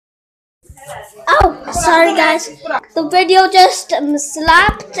Oh, sorry guys. The video just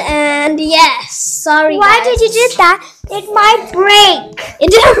slapped and yes, sorry Why guys. did you do that? It might break. It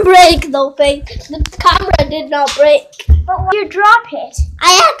didn't break though, Faith. The camera did not break. But why you drop it?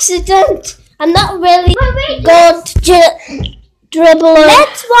 I accident. I'm not really good dribbler.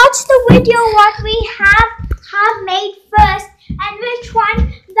 Let's watch the video what we have made first and which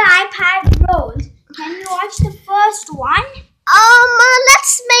one the iPad rolled. Can you watch the first one?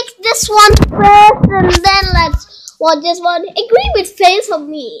 Let's make this one first and then let's watch this one. Agree with Faith of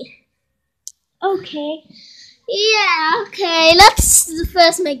me. Okay. Yeah, okay. Let's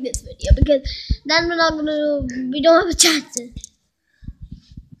first make this video because then we don't have a chance.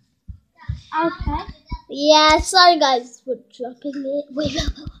 Okay. Yeah, sorry guys for dropping it. Wait.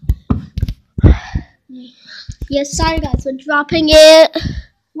 Yeah, sorry guys for dropping it.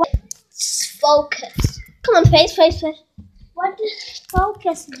 Focus. Come on, face. What does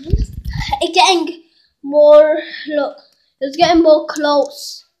focus mean? It's getting more. Look, it's getting more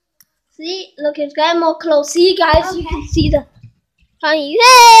close. See, look, it's getting more close. See, guys, Okay. you can see the. Hey,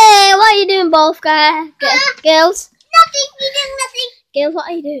 what are you doing, both guys? Girls? Nothing. We did nothing. Girls, what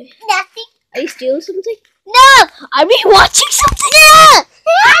are you doing? Nothing. Are you stealing something? No! Are we watching something? Yeah!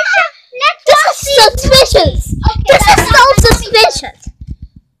 This is suspicious! Okay, This is so suspicious!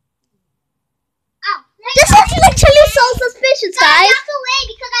 This is literally so suspicious, I guys! have to wait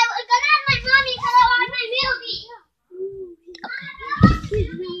because I was gonna have my mommy because I want my movie.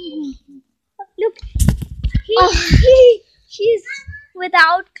 Look. She's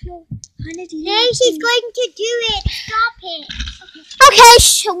without clothes. Hey, she's going to do it. Stop it. Okay,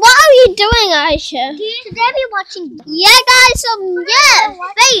 what are you doing, Aisha? Today we're watching. Yeah, guys, yeah.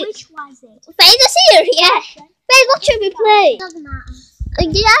 Faith. Which was it? Faith is here, yeah. Faith, what should we play? Doesn't matter.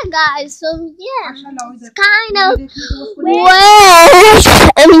 Yeah, guys, yeah. It's kind of Wait. weird.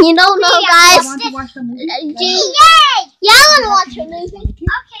 I mean, you don't know, I guys. want to watch the movie. Yay! Yeah, I want to watch a movie.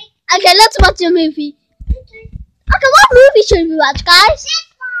 Okay. Okay, let's watch a movie. Okay, what movie should we watch, guys? This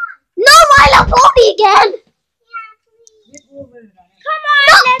one. No, My Little Pony again. Come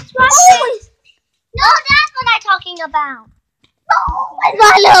on, let's watch it. No, that's what I'm talking about. No, it's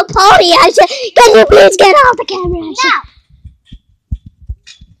My Little Pony, Aisha. Can you please get out the camera, Aisha? No.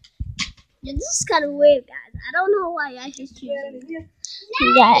 Yeah, this is kind of weird, guys. I don't know why Aisha's choosing.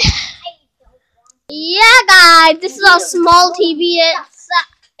 Yeah. Yeah, guys, this is our small TV.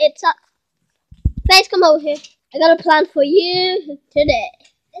 It's a. Please come over here. I got a plan for you today.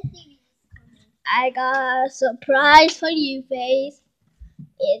 I got a surprise for you, Faith.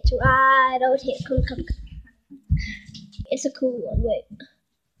 It's right out here. Come. It's a cool one. Wait.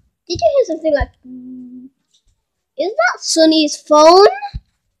 Did you hear something like? Is that Sunny's phone?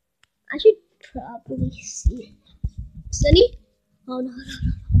 I should probably see it. Sunny? Oh no,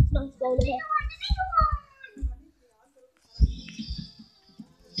 not his phone again.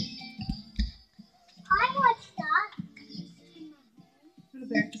 I watched that.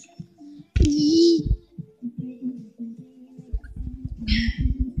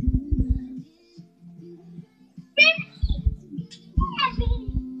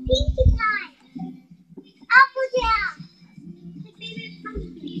 Pinkie Pie. Apple Jam. My favorite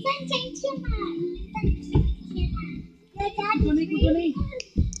pumpkin. Sunshine Shimmer. Your daddy's favorite.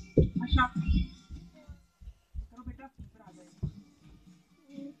 अच्छा करो बेटा ऊपर आ जाओ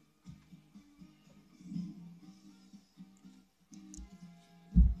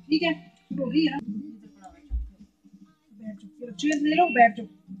ठीक है शुरू हो रही है ना बैठ जाओ चेयर ले लो बैठ जाओ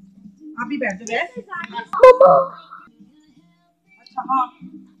आप भी बैठ जाओ Mama. अच्छा हाँ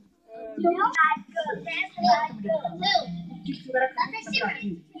Bad girl. That's bad girl. Chips वगैरह That's a shimmer.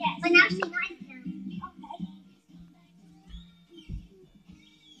 Yes. But now she likes them. Okay.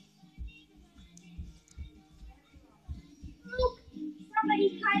 Look,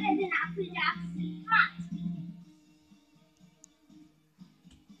 somebody colored an Apple Jackson hat.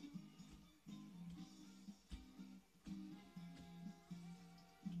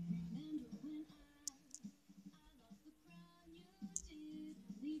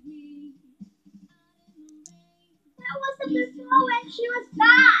 That was the before when she was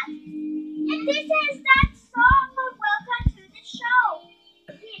bad. And this is that song of Welcome to the Show.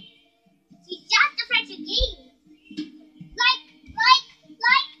 She's just afraid to game. Like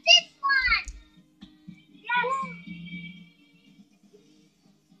this one. Yes.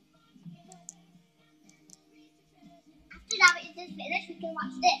 After that is this finished, we can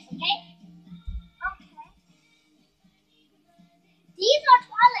watch this, okay? Okay. These are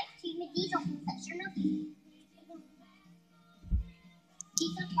Twilight TV. These are professional.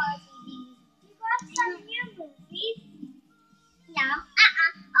 These are Twilight TV. You got some new movies? No.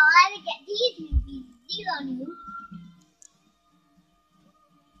 I'll either get these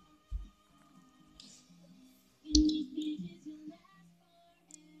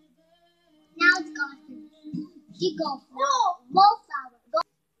You go for wallflower. Go.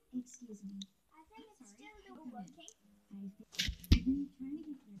 Excuse me. I think it's still working.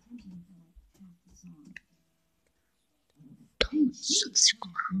 Don't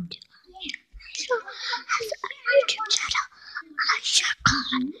subscribe to Aisha has a YouTube channel. Aisha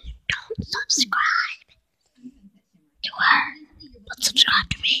Khan. Don't subscribe to her, but subscribe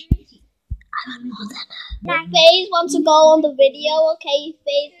to me. I want more than her. FaZe wants to go on the video, okay?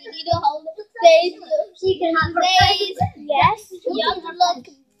 FaZe, you need to hold it. FaZe, she can have FaZe. Yes. You have to look.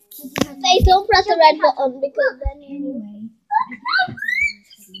 FaZe, don't press the red button because then you.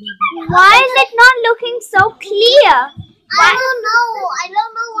 Why is it not looking so clear? I don't know. I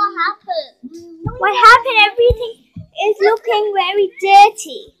don't know what happened. What happened? Everything is looking very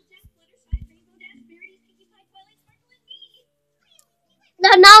dirty. No,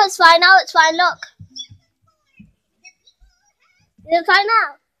 now it's fine. Now it's fine. Look. Is it fine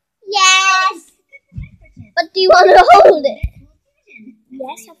now? Yes. But do you want to hold it?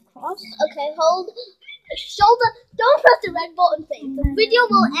 Yes, of course. Okay, hold shoulder. Don't press the red button, FaZe. The video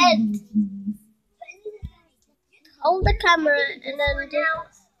will end. Hold the camera and then do.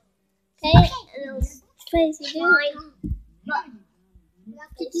 Okay, and then FaZe, you do. We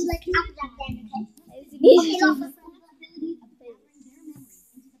have to do like after that then, okay?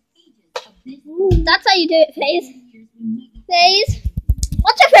 That's how you do it, FaZe. FaZe,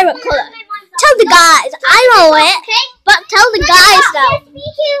 what's your favorite color? Tell the guys. I know it, but tell the guys now.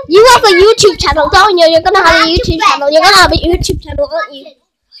 You have a YouTube channel, don't you? You're gonna have a YouTube channel. You're gonna have a YouTube channel, aren't you?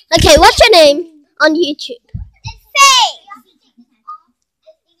 Okay, what's your name on YouTube? It's fake.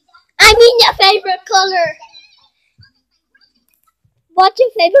 I mean your favorite color. What's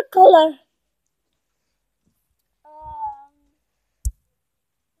your favorite color?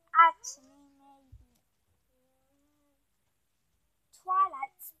 Actually, maybe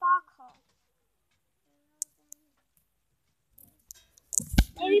Twilight Sparkle.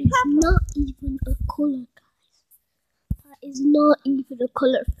 Maybe purple. Not even a color, guys. That is not even a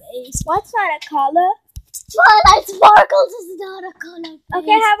color, FaZe. What's not a color? Twilight Sparkles is not a color, FaZe.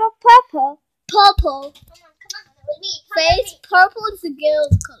 Okay, how about purple? Purple. Come on, with me. FaZe, purple is the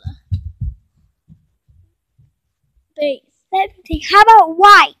girl's color. FaZe. Let me think. How about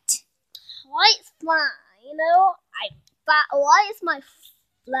white? White's fine, you know. But white is my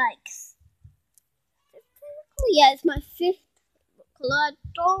yeah, it's my fifth color. I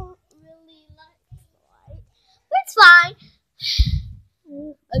don't really like white, but it's fine.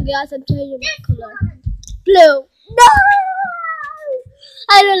 Guys, I'm changing my color. Blue. No,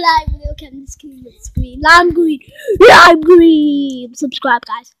 I don't like blue. Can this screen? Lime green. Lime green. Subscribe,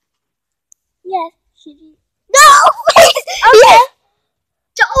 guys. Yes. No, please. Okay.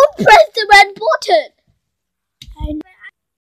 Don't press the red button.